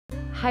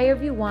Hi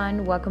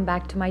everyone, welcome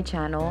back to my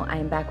channel. I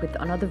am back with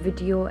another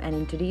video, and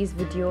in today's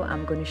video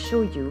I'm going to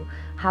show you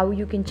how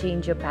you can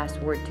change your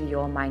password to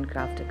your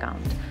Minecraft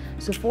account.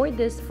 So for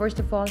this, first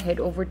of all, head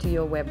over to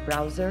your web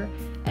browser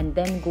and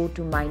then go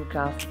to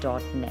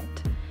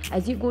minecraft.net.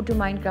 As you go to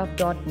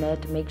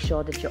minecraft.net, make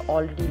sure that you're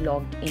already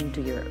logged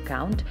into your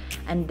account,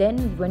 and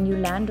then when you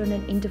land on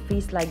an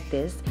interface like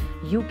this,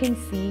 you can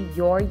see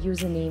your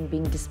username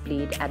being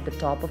displayed at the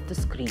top of the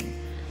screen.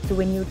 So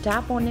when you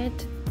tap on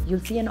it, you'll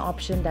see an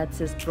option that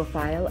says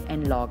Profile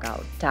and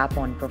Logout. Tap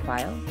on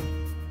Profile.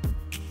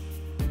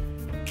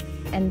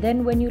 And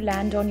then when you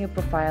land on your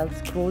profile,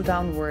 scroll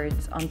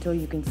downwards until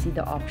you can see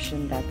the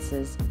option that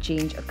says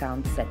Change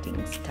Account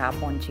Settings.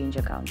 Tap on Change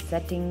Account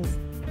Settings.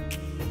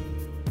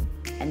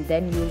 And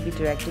then you'll be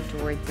directed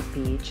towards a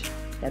page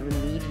that will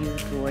lead you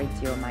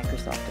towards your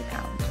Microsoft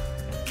account.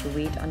 So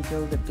wait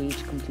until the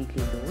page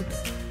completely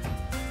loads.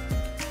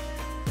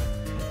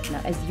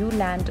 Now, as you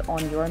land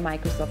on your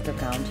Microsoft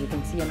account, you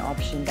can see an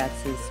option that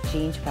says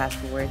Change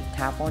Password.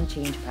 Tap on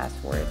Change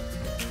Password.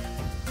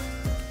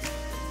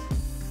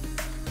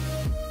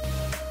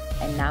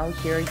 And now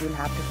here you'll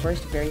have to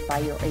first verify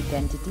your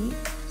identity.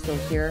 So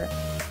here,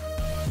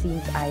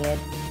 since I had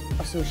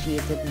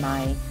associated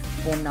my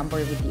phone number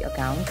with the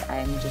account,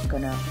 I'm just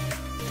gonna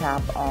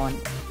tap on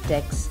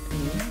Text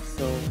Me.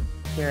 So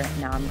here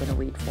now I'm gonna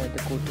wait for the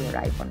code to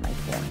arrive on my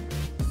phone.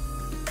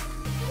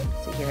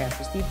 So here I've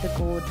received the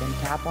code, then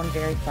tap on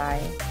Verify.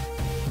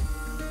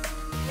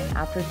 And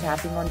after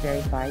tapping on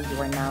Verify,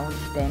 you are now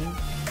then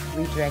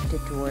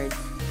redirected towards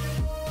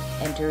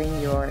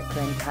entering your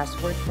current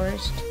password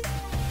first,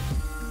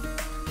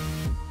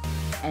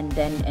 and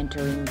then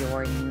entering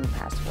your new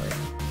password.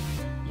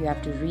 You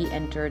have to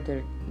re-enter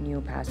the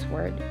new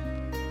password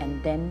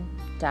and then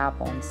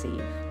tap on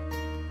Save.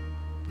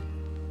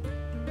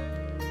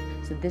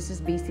 So this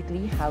is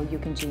basically how you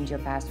can change your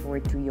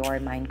password to your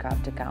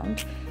Minecraft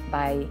account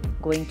by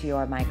going to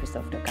your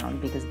Microsoft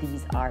account, because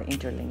these are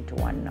interlinked to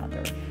one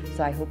another.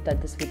 So I hope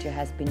that this video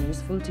has been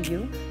useful to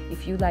you.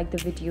 If you like the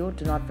video,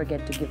 do not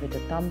forget to give it a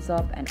thumbs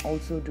up, and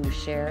also do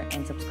share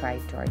and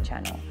subscribe to our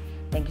channel.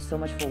 Thank you so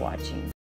much for watching.